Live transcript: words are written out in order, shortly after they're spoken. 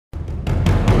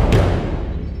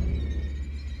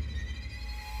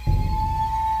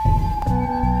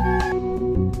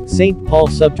St. Paul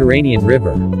Subterranean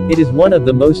River. It is one of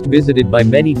the most visited by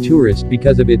many tourists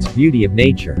because of its beauty of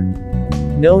nature.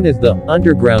 Known as the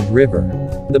underground river,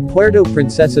 the Puerto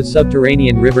Princesa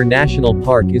Subterranean River National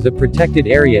Park is a protected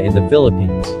area in the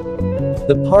Philippines.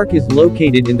 The park is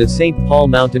located in the St. Paul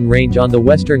mountain range on the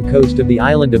western coast of the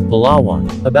island of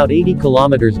Palawan, about 80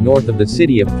 kilometers north of the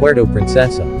city of Puerto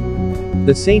Princesa.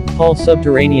 The St. Paul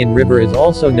Subterranean River is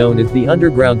also known as the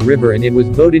Underground River, and it was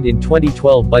voted in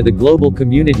 2012 by the global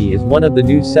community as one of the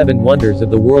new 7 wonders of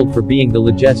the world for being the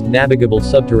largest navigable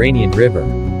subterranean river.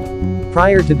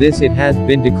 Prior to this, it has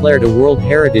been declared a World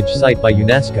Heritage Site by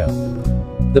UNESCO.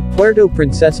 The Puerto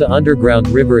Princesa Underground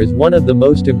River is one of the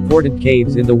most important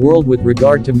caves in the world with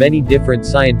regard to many different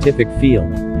scientific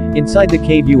fields. Inside the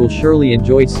cave you will surely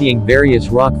enjoy seeing various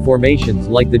rock formations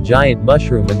like the giant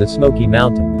mushroom and the Smoky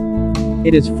Mountain.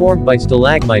 It is formed by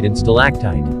stalagmite and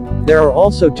stalactite. There are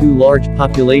also 2 large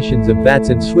populations of bats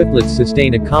and swiftlets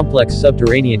sustain a complex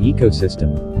subterranean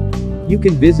ecosystem. You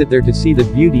can visit there to see the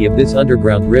beauty of this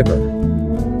underground river.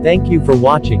 Thank you for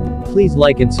watching. Please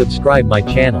like and subscribe my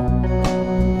channel.